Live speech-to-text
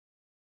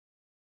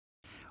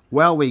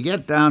Well, we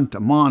get down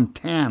to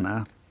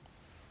Montana.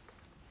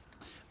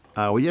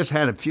 We just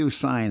had a few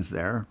signs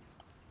there.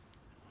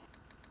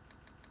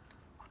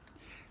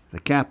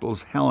 The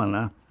capital's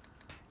Helena.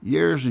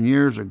 Years and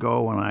years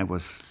ago, when I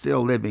was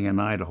still living in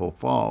Idaho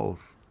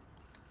Falls,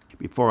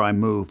 before I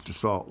moved to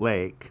Salt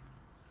Lake,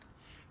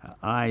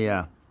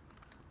 I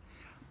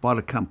bought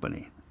a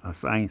company, a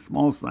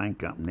small sign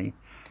company,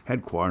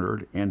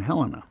 headquartered in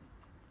Helena.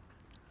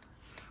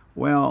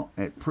 Well,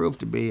 it proved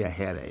to be a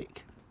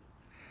headache.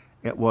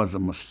 It was a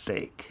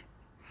mistake.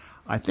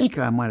 I think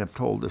I might have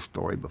told this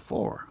story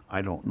before.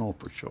 I don't know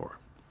for sure.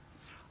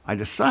 I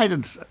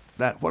decided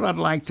that what I'd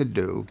like to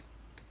do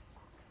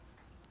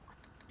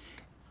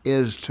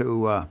is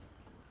to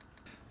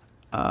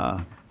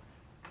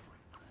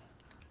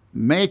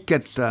make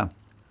it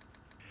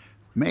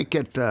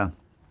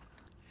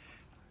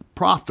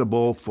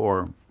profitable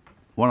for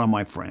one of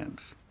my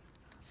friends.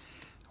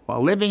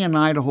 While living in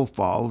Idaho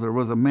Falls, there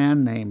was a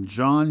man named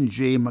John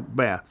G.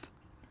 McBeth.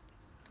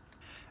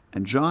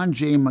 And John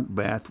G.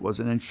 McBeth was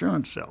an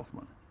insurance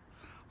salesman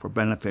for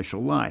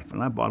Beneficial Life.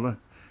 And I bought an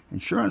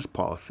insurance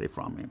policy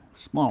from him, a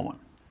small one,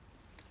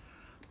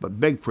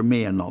 but big for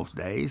me in those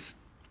days.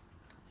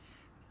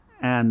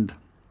 And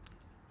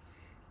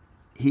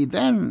he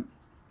then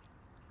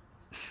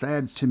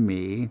said to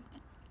me,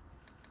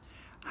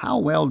 "How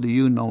well do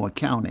you know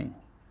accounting?"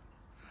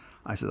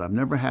 I said, "I've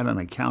never had an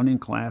accounting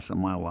class in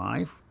my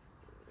life.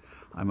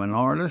 I'm an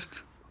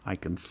artist. I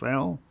can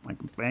sell, I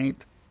can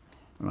paint,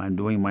 and I'm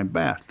doing my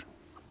best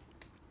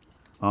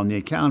on the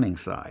accounting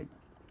side."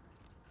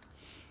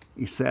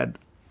 He said,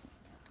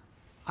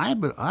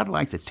 I'd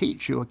like to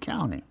teach you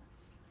accounting.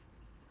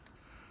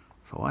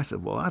 So I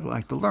said, "Well, I'd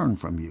like to learn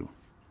from you."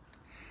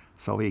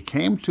 So he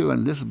came to,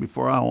 and this is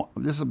before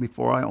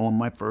I owned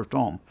my first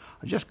home.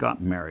 I just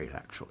got married,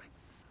 actually.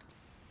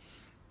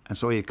 And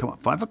so he'd come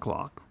at 5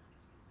 o'clock,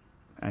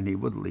 and he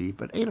would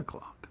leave at 8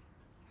 o'clock.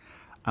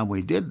 And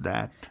we did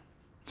that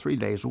 3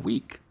 days a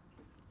week.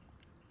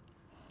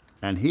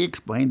 And he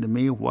explained to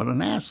me what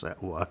an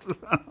asset was.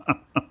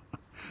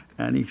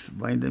 And he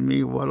explained to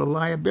me what a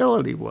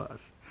liability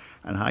was,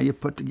 and how you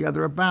put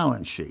together a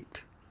balance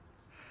sheet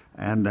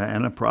and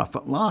a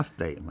profit and loss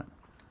statement.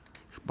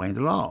 Explained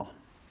it all.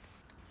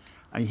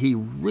 And he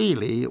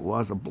really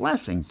was a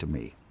blessing to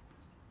me.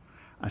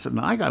 I said,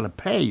 "Now I got to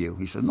pay you."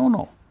 He said,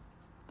 No,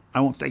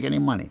 I won't take any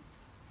money.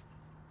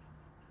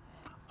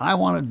 I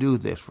want to do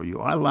this for you.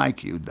 I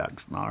like you, Doug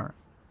Snarr.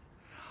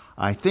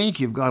 I think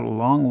you've got a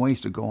long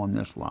ways to go in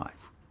this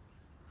life.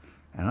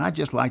 And I'd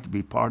just like to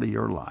be part of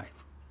your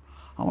life.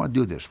 I want to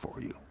do this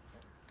for you.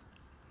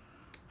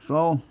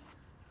 So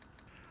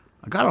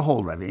I got a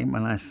hold of him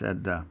and I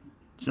said,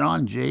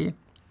 "John G.,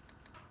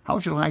 how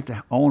would you like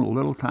to own a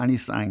little tiny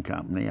sign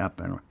company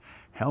up in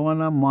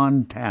Helena,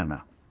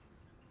 Montana?"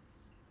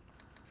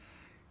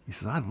 He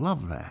said, "I'd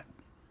love that."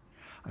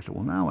 I said,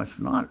 "Well, now there's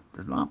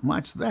not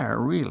much there,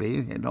 really.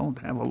 You don't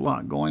have a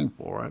lot going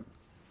for it."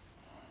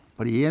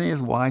 But he and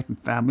his wife and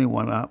family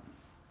went up.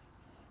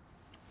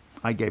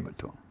 I gave it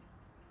to him.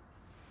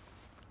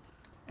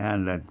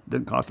 And it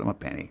didn't cost him a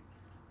penny.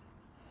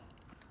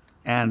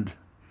 And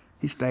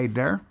he stayed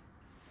there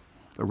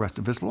the rest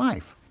of his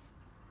life.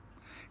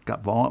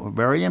 Got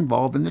very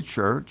involved in the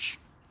church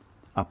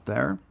up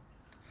there.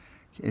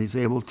 He's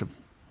able to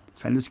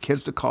send his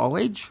kids to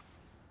college.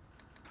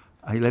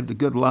 He lived a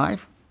good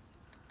life.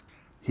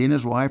 He and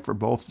his wife are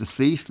both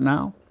deceased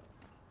now.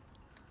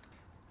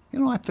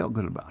 I felt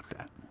good about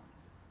that.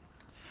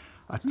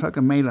 I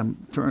made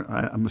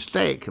a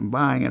mistake in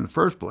buying in the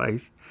first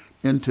place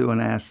into an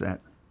asset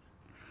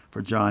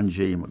for John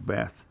G.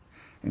 McBeth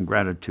in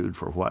gratitude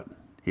for what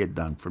he had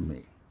done for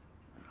me.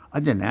 I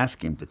didn't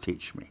ask him to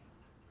teach me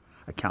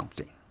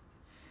accounting.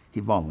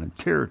 He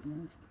volunteered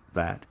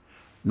that,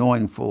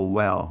 knowing full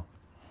well,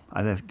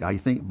 I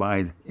think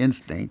by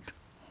instinct,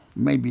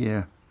 maybe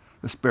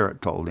the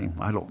Spirit told him,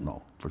 I don't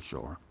know for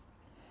sure,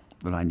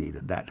 but I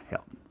needed that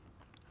help.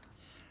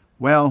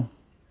 Well,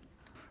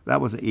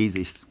 that was an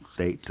easy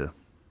state to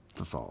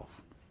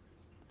solve,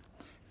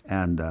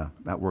 and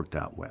that worked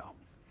out well.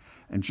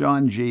 And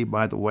John G.,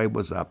 by the way,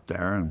 was up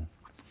there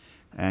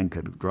and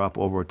could drop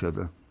over to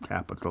the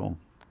Capitol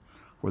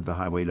where the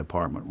highway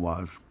department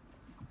was,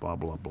 blah,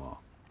 blah, blah.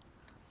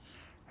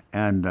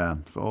 And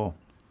so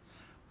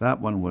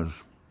that one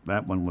was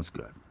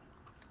good.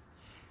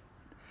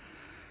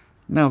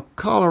 Now,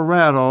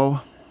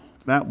 Colorado,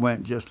 that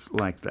went just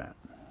like that.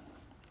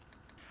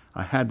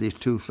 I had these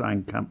two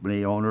sign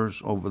company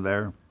owners over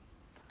there.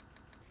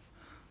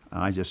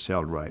 I just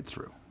sailed right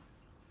through.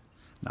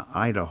 Now,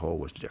 Idaho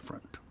was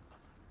different.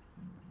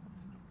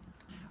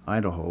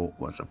 Idaho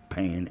was a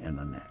pain in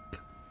the neck.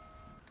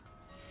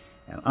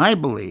 And I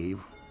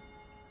believe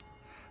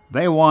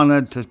they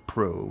wanted to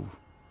prove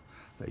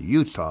that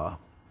Utah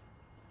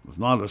was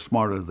not as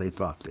smart as they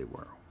thought they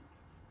were.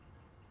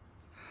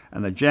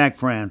 And that Jack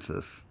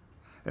Francis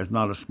is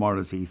not as smart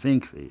as he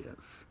thinks he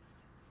is.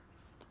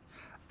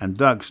 And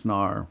Doug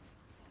Snarr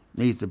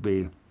needs to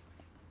be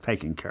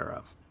taken care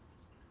of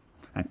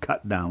and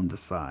cut down the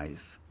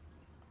size.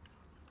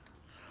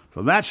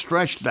 So that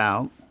stretched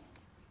out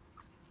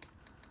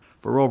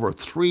for over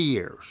 3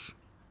 years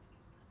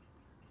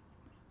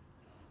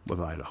with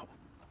Idaho.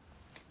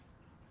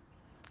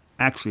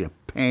 Actually, a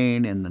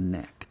pain in the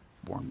neck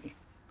for me.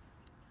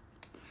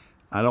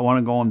 I don't want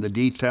to go into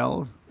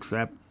details,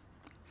 except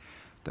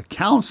the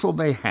council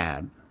they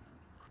had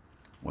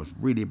was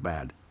really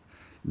bad.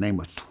 His name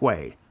was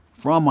Tway,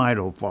 from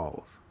Idaho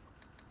Falls.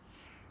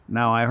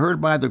 Now, I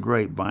heard by the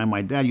grapevine,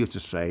 my dad used to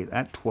say,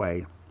 that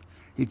Tway,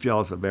 he's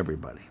jealous of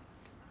everybody.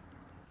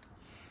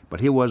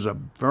 But he was a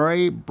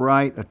very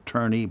bright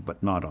attorney,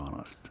 but not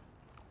honest.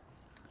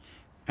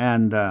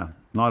 And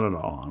not at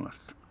all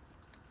honest.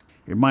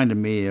 He reminded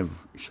me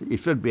of, he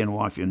should be in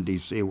Washington,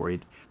 D.C., where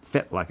he'd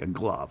fit like a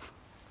glove.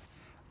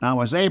 Now, I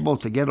was able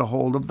to get a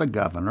hold of the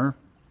governor,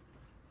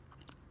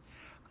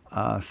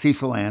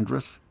 Cecil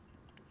Andrus.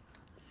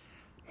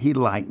 He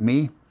liked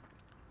me.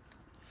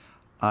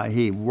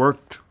 He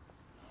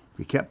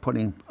kept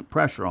putting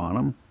pressure on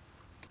him,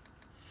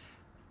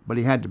 but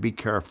he had to be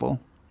careful.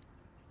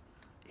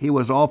 He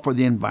was all for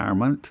the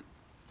environment.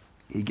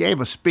 He gave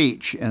a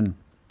speech in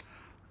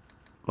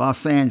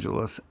Los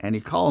Angeles, and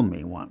he called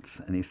me once,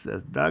 and he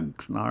says, "Doug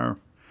Snarr,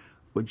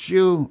 would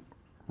you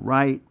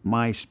write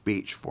my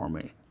speech for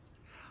me?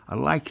 I'd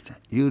like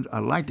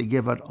to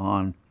give it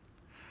on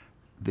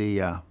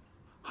the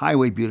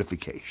highway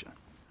beautification.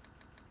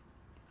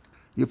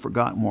 You've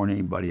forgotten more than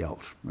anybody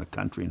else the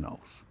country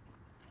knows.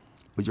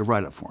 Would you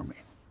write it for me?"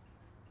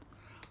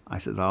 I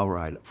said, "I'll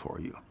write it for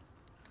you."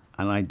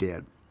 And I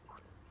did.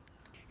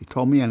 He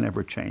told me I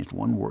never changed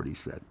one word he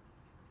said.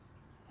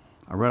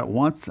 I read it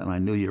once, and I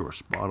knew you were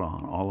spot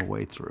on all the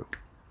way through.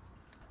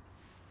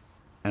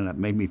 And it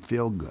made me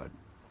feel good.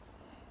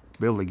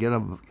 Be able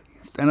to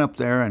stand up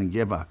there and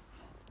give a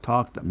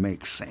talk that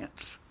makes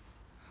sense,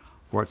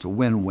 where it's a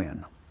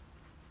win-win,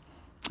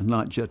 and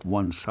not just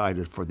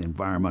one-sided for the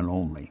environment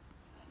only.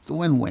 It's a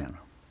win-win.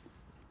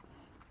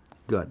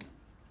 Good.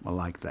 I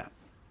like that.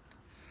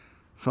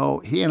 So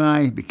he and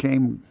I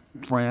became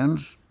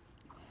friends,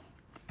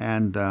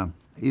 and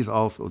he's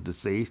also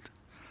deceased.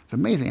 It's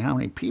amazing how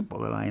many people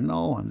that I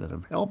know and that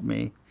have helped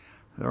me,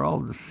 they're all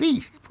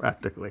deceased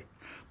practically.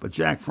 But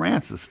Jack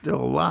France is still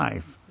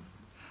alive.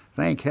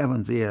 Thank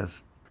heavens he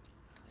is.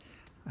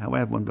 I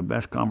had one of the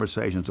best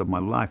conversations of my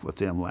life with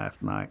him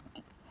last night.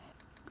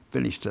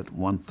 Finished at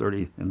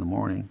 1:30 in the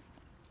morning.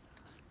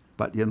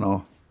 But, you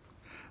know,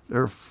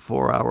 they're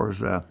 4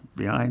 hours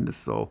behind us,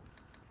 so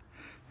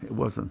it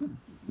wasn't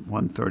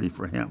 1:30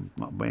 for him,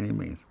 not by any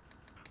means.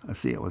 I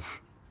see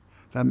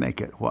that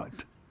make it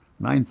what?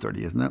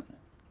 9:30, isn't it?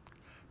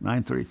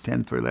 9:30,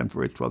 10:30,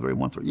 11:30, 12:30,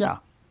 1:30. Yeah,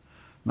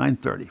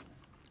 9:30.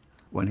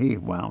 When he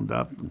wound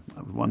up,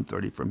 it was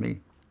 1:30 for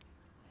me.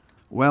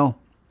 Well,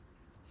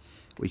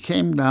 we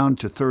came down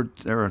to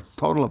there are a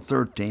total of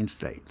 13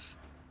 states.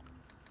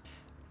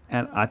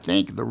 And I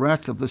think the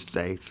rest of the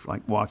states,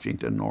 like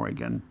Washington,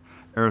 Oregon,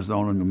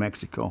 Arizona, New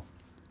Mexico,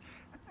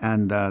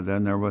 and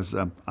then there was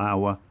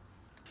Iowa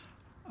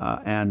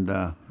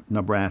and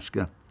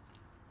Nebraska,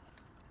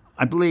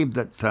 I believe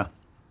that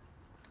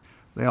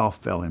they all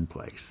fell in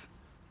place.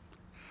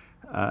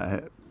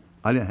 I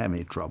didn't have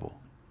any trouble,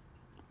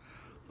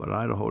 but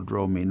Idaho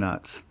drove me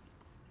nuts.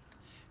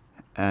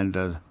 And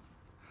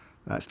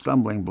that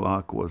stumbling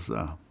block was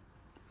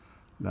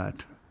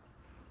that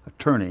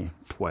attorney,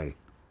 Tway.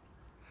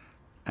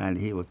 And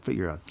he would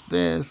figure out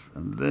this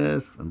and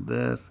this and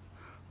this,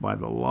 by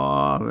the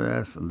law,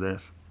 this and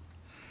this.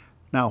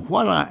 Now,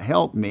 what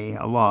helped me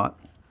a lot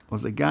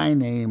was a guy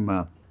named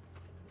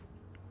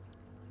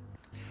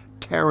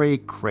Terry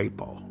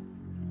Crapo.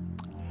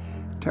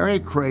 Terry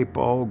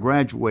Crapo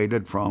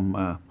graduated from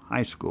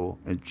high school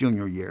his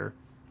junior year,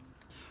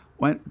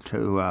 went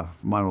to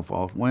Idaho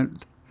Falls,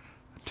 went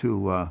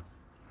to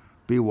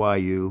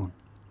BYU.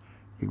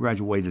 He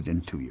graduated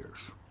in 2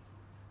 years.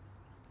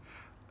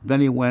 Then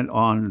he went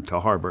on to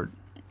Harvard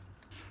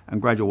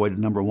and graduated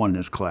 #1 in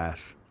his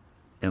class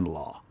in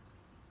law.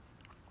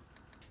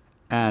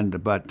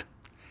 But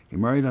he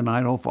married an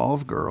Idaho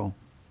Falls girl.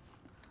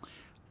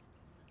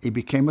 He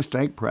became a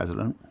state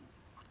president.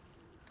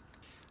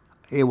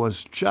 He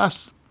was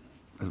just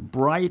as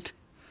bright,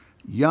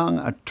 young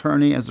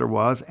attorney as there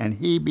was, and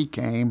he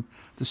became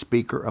the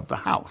Speaker of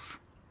the House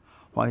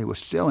while he was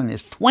still in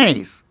his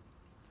 20s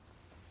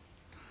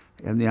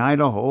in the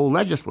Idaho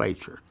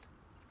legislature.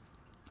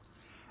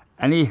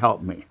 And he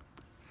helped me.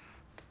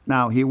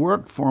 Now, he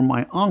worked for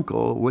my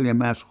uncle,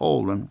 William S.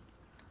 Holden,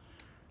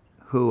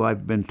 who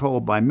I've been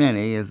told by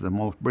many is the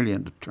most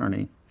brilliant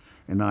attorney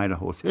in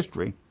Idaho's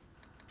history.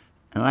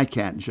 And I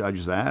can't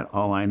judge that.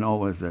 All I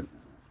know is that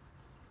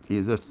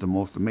he's just the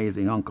most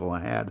amazing uncle I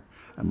had,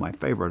 and my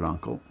favorite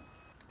uncle.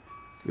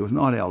 He was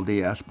not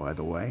LDS, by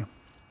the way.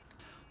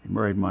 He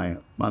married my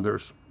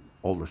mother's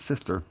oldest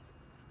sister.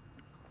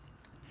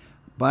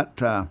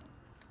 But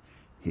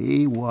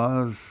he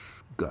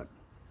was good.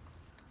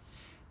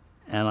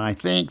 And I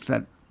think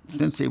that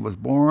since he was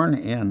born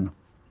in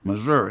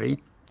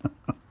Missouri,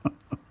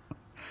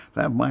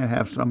 that might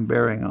have some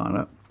bearing on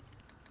it.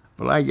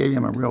 But I gave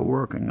him a real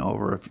working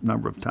over a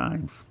number of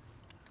times.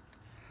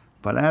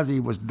 But as he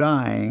was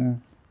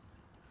dying,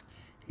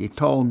 he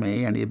told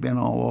me, and he'd been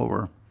all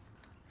over,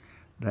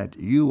 that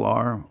you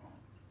are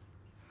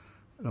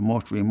the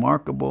most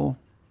remarkable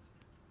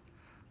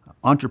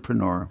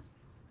entrepreneur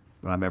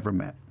that I've ever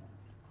met.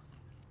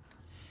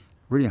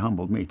 Really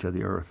humbled me to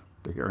the earth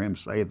to hear him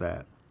say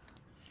that.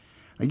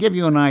 To give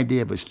you an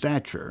idea of his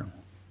stature,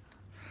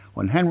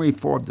 when Henry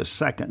Ford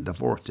II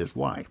divorced his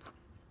wife,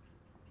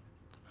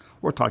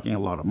 we're talking a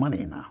lot of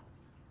money now.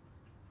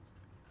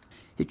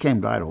 He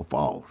came to Idaho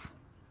Falls,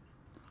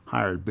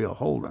 hired Bill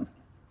Holden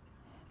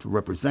to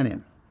represent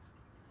him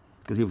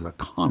because he was a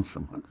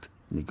consummate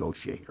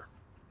negotiator.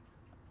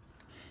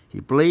 He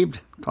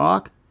believed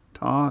talk,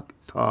 talk,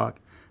 talk,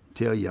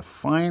 till you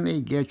finally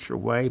get your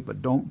way,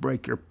 but don't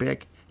break your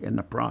pick in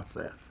the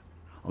process.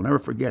 I'll never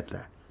forget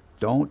that.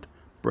 Don't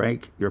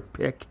break your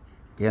pick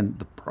in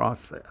the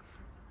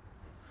process.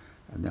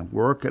 And then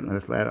work it and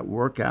just let it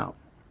work out.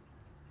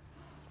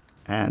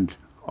 And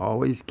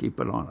always keep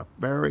it on a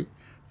very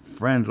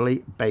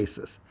friendly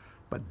basis,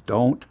 but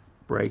don't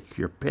break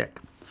your pick.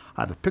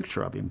 I have a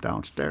picture of him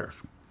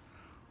downstairs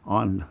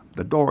on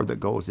the door that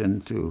goes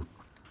into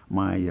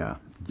my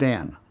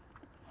den.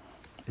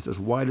 It's as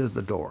wide as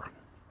the door,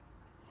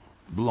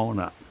 blown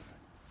up.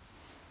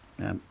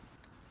 And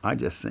I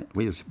just think,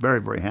 he was a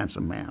very, very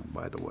handsome man,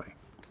 by the way.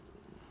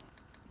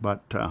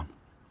 But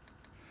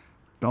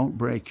don't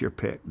break your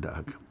pick,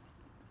 Doug.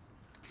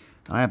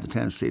 I have the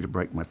tendency to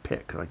break my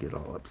pick because I get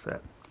all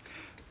upset.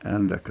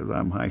 And because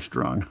I'm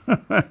high-strung.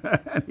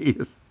 And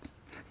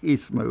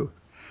he's smooth.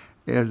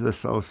 He's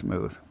just so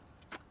smooth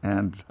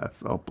and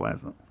so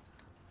pleasant.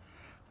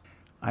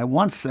 I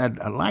once said,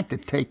 I'd like to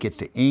take it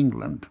to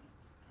England,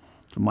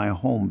 to my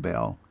home,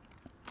 Bill.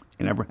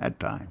 He never had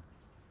time.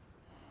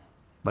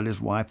 But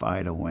his wife,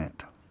 Ida,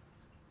 went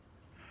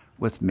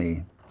with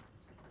me,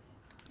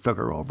 took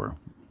her over.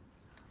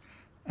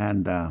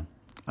 And I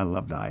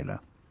loved Ida.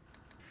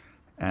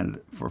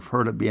 And for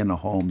her to be in a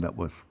home that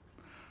was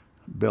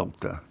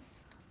built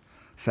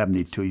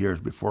 72 years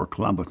before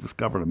Columbus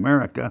discovered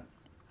America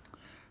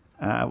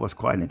was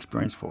quite an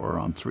experience for her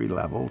on 3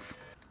 levels.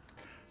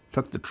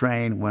 Took the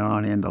train, went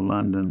on into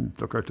London,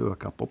 took her to a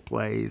couple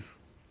plays.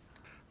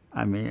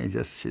 I mean,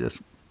 she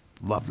just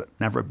loved it.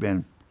 Never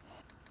been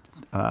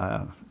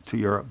to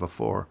Europe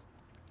before.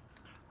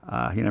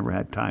 He never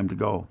had time to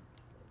go.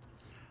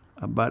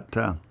 But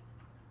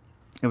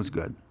it was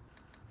good.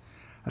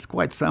 That's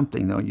quite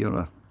something, though,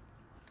 to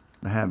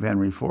have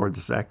Henry Ford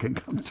II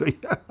come to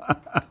you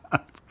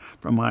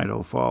from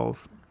Idaho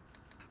Falls.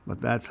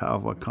 But that's how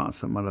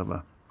consummate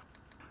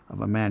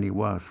of a man he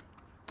was.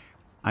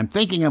 I'm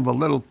thinking of a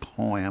little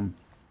poem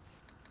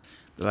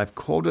that I've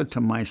quoted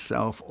to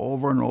myself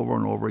over and over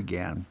and over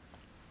again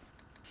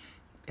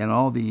in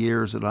all the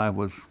years that I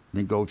was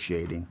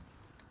negotiating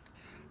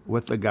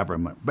with the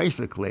government.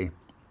 Basically,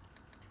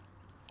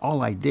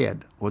 all I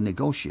did was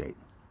negotiate.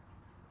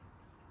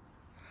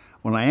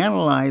 When I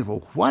analyzed,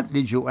 well, what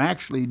did you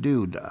actually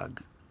do,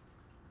 Doug?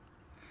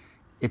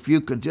 If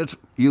you could just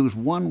use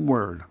one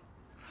word,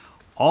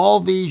 all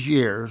these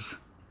years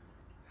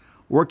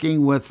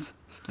working with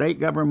state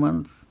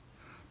governments,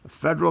 the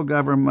federal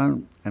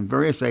government, and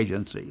various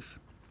agencies.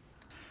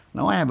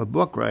 Now, I have a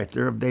book right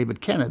there of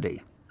David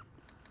Kennedy.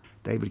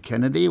 David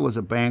Kennedy was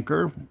a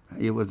banker.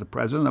 He was the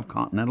president of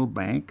Continental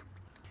Bank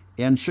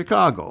in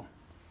Chicago.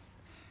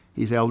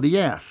 He's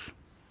LDS.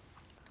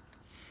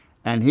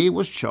 And he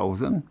was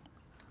chosen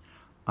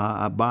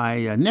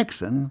by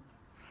Nixon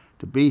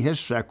to be his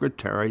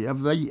secretary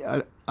of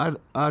the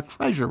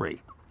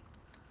Treasury.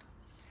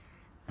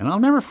 And I'll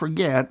never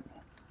forget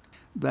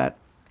that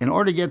in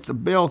order to get the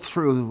bill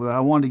through that I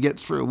wanted to get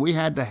through, we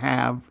had to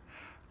have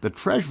the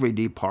Treasury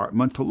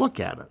Department to look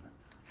at it.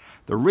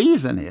 The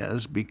reason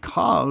is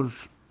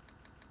because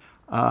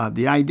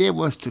the idea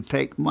was to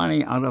take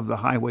money out of the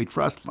Highway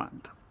Trust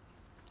Fund.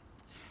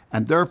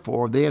 And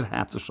therefore, they'd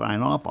have to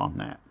sign off on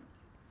that.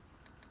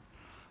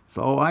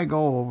 So I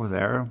go over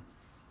there,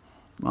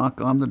 knock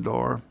on the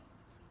door.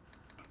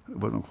 It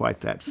wasn't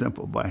quite that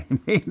simple by any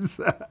means.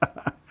 I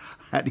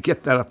had to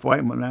get that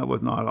appointment. That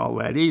was not all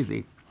that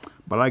easy.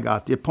 But I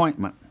got the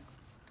appointment.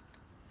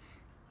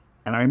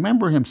 And I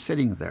remember him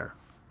sitting there.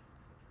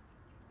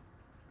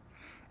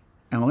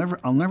 And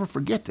I'll never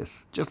forget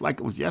this, just like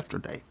it was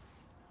yesterday.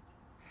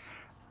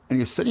 And he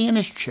was sitting in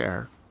his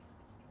chair,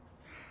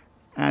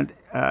 and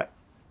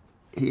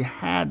he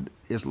had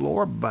his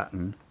lower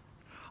button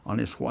on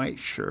his white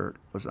shirt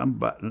was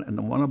unbuttoned, and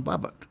the one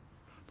above it,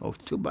 those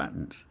 2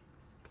 buttons.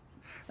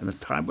 And the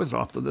tie was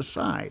off to the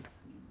side.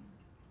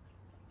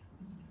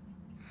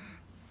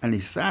 And he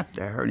sat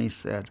there and he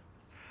said,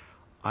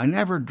 I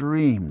never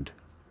dreamed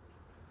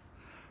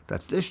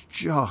that this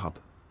job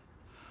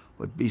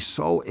would be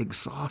so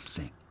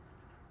exhausting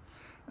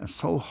and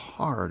so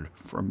hard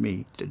for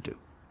me to do.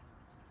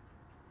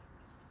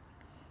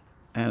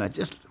 And it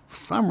just, for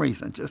some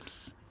reason,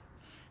 just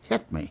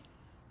hit me.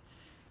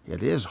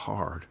 It is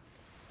hard,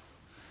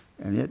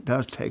 and it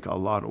does take a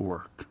lot of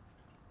work.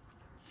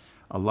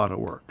 A lot of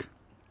work.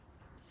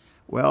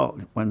 Well,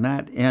 when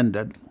that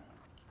ended,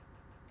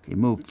 he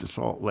moved to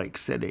Salt Lake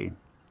City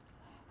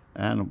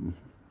and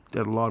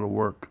did a lot of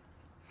work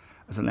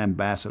as an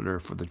ambassador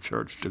for the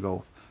church to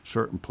go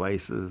certain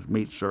places,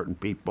 meet certain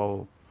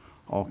people,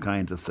 all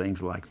kinds of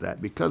things like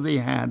that, because he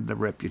had the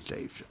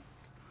reputation,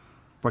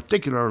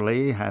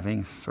 particularly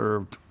having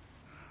served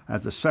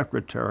as the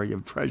Secretary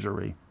of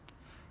Treasury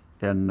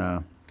in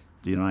the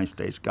United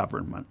States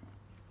government.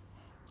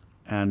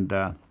 And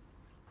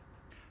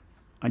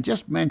I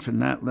just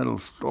mentioned that little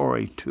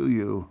story to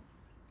you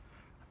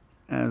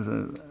as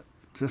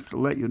just to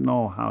let you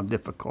know how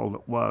difficult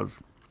it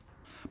was.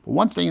 But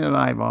one thing that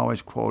I've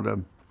always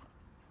quoted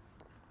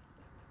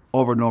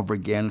over and over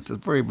again, it's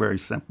very, very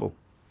simple.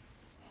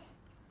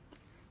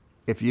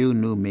 If you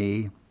knew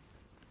me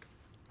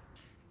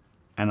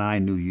and I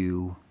knew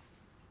you,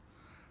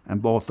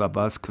 and both of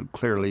us could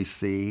clearly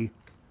see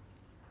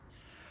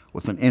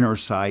with an inner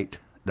sight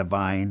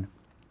divine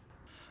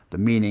the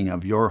meaning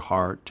of your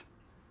heart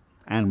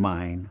and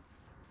mine,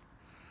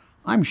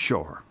 I'm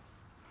sure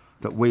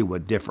that we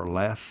would differ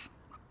less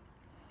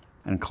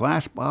and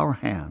clasp our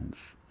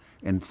hands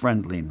in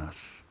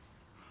friendliness.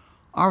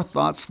 Our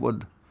thoughts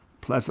would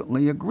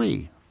pleasantly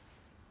agree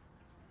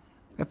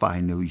if I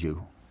knew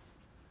you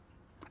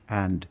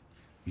and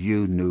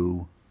you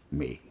knew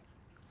me.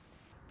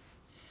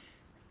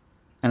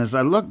 And as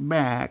I look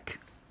back,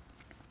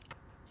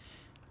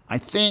 I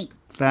think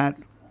that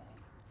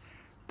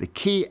the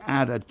key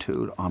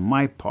attitude on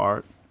my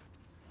part,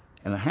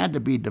 and it had to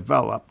be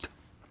developed,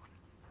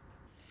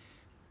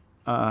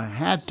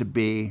 had to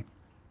be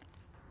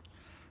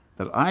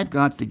that I've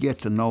got to get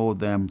to know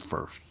them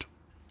first.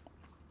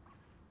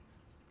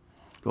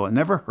 So it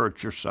never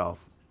hurts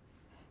yourself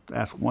to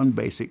ask one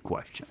basic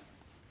question.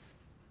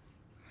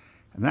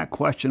 And that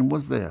question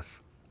was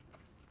this: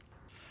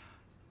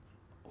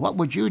 what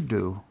would you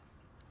do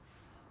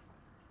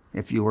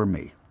if you were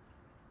me?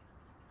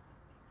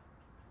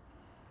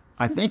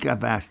 I think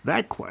I've asked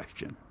that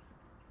question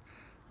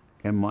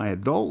in my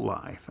adult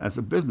life as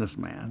a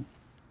businessman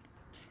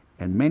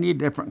in many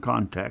different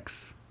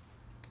contexts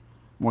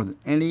more than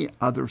any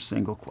other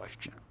single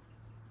question.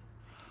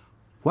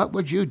 What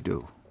would you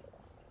do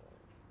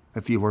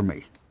if you were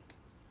me?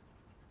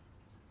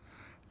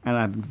 And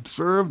I've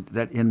observed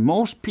that in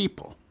most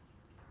people,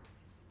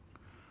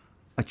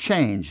 a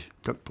change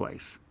took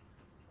place.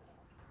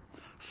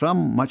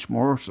 Some much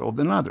more so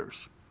than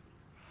others.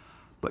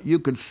 But you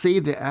could see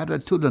the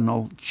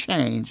attitudinal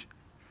change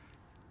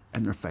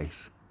in their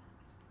face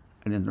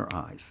and in their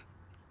eyes.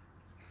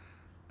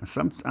 And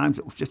sometimes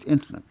it was just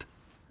instant,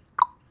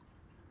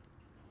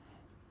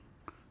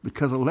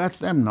 because it let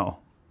them know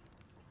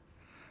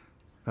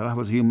that I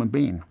was a human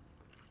being.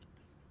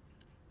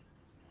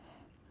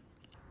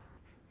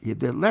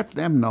 It let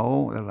them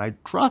know that I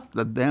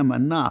trusted them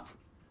enough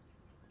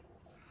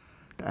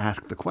to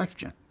ask the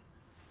question.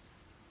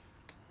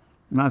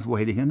 And I was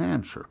waiting an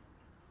answer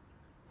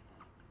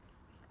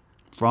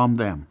from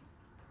them.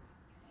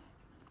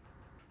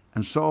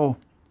 And so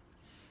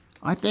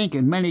I think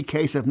in many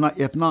cases,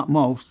 if not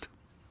most,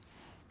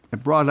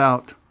 it brought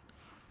out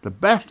the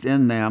best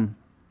in them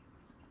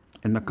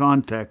in the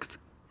context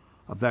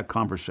of that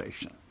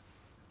conversation.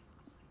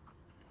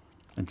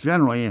 And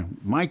generally, in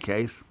my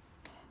case,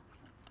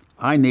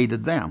 I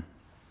needed them.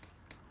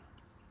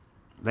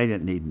 They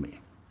didn't need me.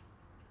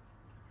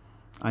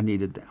 I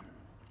needed them.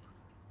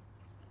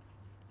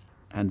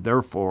 And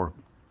therefore,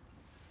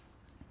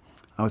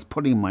 I was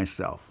putting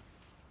myself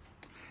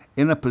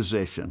in a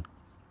position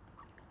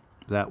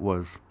that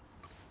was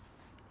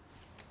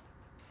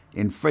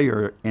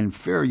inferior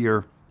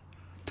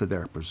to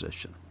their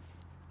position.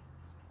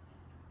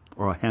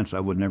 Or hence I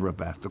would never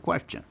have asked the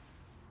question.